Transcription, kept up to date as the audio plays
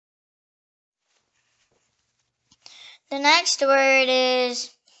The next word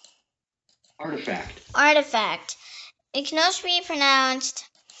is artifact. Artifact. It can also be pronounced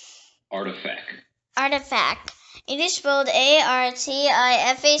artifact. Artifact. It is spelled A-R-T-I-F-A-C-T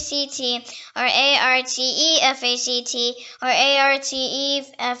or A-R-T-E-F-A-C-T or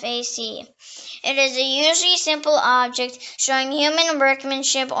A-R-T-E-F-A-C. It is a usually simple object showing human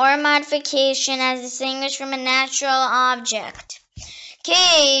workmanship or modification as distinguished from a natural object.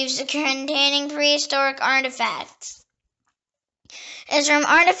 Caves containing prehistoric artifacts. Is from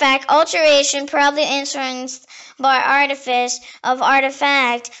artifact, alteration, probably influenced by artifice, of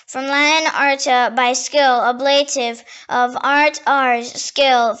artifact, from Latin arta, by skill, ablative, of art, ars,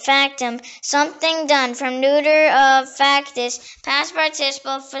 skill, factum, something done, from neuter of factus, past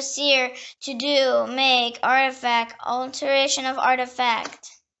participle, facere, to do, make, artifact, alteration of artifact.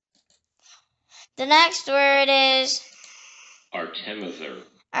 The next word is artemether.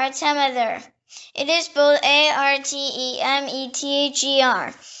 Artemether. It is spelled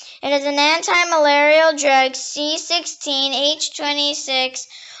A-R-T-E-M-E-T-H-E-R. It is an anti-malarial drug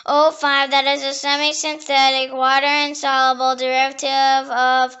C16H26O5 that is a semi-synthetic, water-insoluble derivative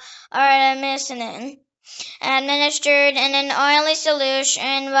of artemisinin, administered in an oily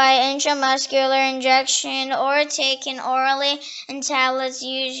solution by intramuscular injection or taken orally in tablets,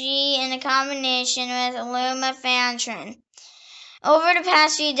 usually in a combination with lumefantrine. Over the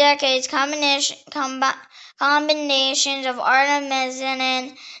past few decades, combinations of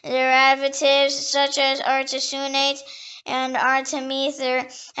artemisinin derivatives such as artesunate and artemether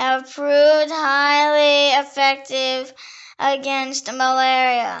have proved highly effective against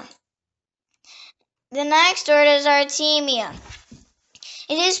malaria. The next word is artemia.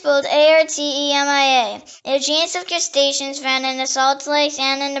 It is spelled A-R-T-E-M-I-A. A genus of crustaceans found in the salt lakes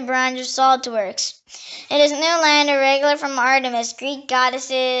and in the brine of saltworks. It is New Land, irregular from Artemis, Greek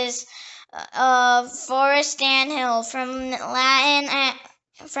goddesses of forest and hill, from Latin,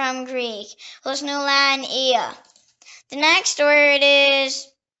 from Greek, plus New Latin, Ea. The next word is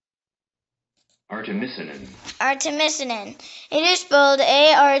artemisinin. Artemisinin. It is spelled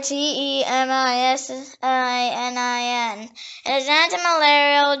A-R-T-E-M-I-S-I-N-I-N. It is an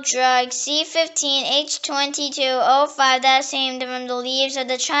antimalarial drug C15H22O5 that is named from the leaves of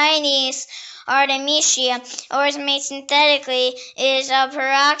the Chinese Artemisia, or is made synthetically, is a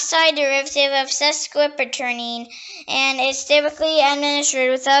peroxide derivative of sesquipirtine and is typically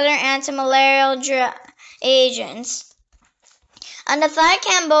administered with other antimalarial agents. On the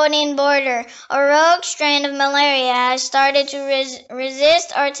Thai-Cambodian border, a rogue strain of malaria has started to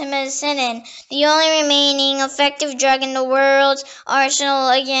resist artemisinin, the only remaining effective drug in the world's arsenal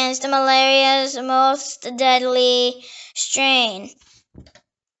against malaria's most deadly strain.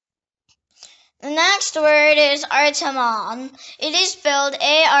 The next word is Artemon. It is spelled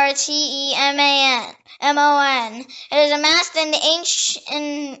A-R-T-E-M-A-N-M-O-N. It is a mast in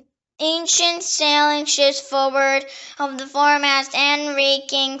the ancient sailing ships forward of the foremast and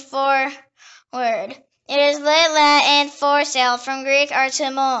raking forward. It is Latin foresail, from Greek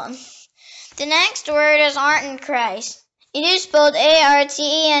artemon. The next word is Artenkreis. It is spelled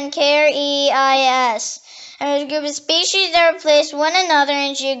A-R-T-E-N-K-R-E-I-S. It is a group of species that replace one another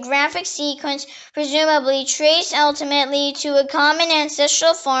in geographic sequence, presumably traced ultimately to a common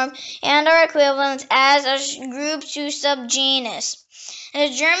ancestral form and are equivalent as a group to subgenus. It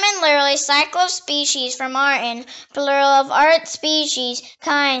is German literally cycle of species from Arten, plural of art, species,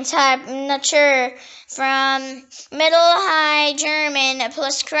 kind, type, nature, from Middle High German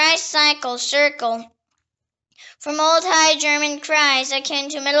plus Kreis, cycle, circle. From Old High German Kreis, akin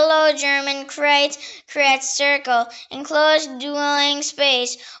to Middle Low German Kreis, circle, enclosed dwelling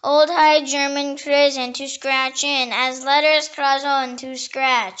space. Old High German Kreisen, to scratch in, as letters Krason, to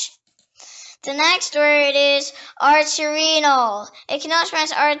scratch. The next word is arterial. It can also be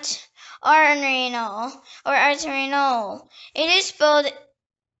pronounced arterenal or arterial. It is spelled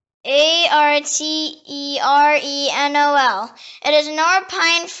A-R-T-E-R-E-N-O-L. It is an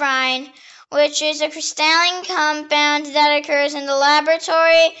norpinephrine, which is a crystalline compound that occurs in the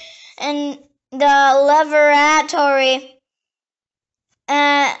laboratory and the laboratory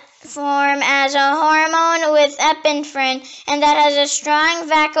form as a hormone with epinephrine, and that has a strong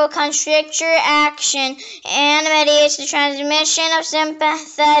vasoconstrictor action and mediates the transmission of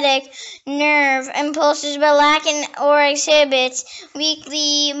sympathetic nerve impulses but lacking or exhibits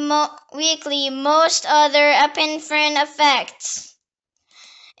weakly most other epinephrine effects.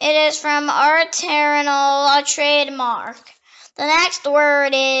 It is from arterial, a trademark. The next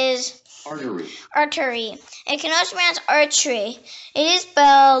word is artery. Artery. It can also be pronounced artery. It is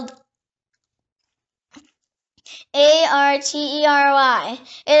spelled artery.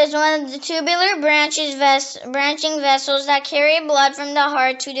 It is one of the tubular branching vessels that carry blood from the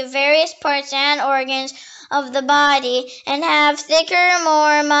heart to the various parts and organs of the body and have thicker,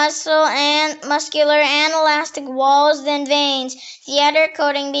 more muscular and elastic walls than veins. The outer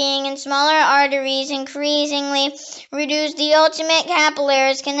coating being in smaller arteries increasingly reduce the ultimate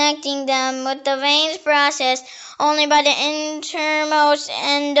capillaries connecting them with the veins processed only by the innermost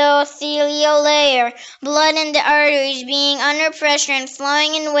endothelial layer. Blood in the arteries being under pressure and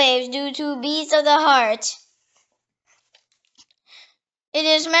flowing in waves due to beats of the heart. It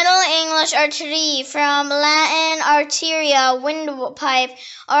is Middle English artery from Latin arteria, windpipe,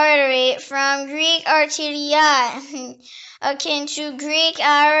 artery, from Greek arteria, akin to Greek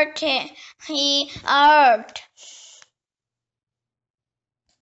arte, art,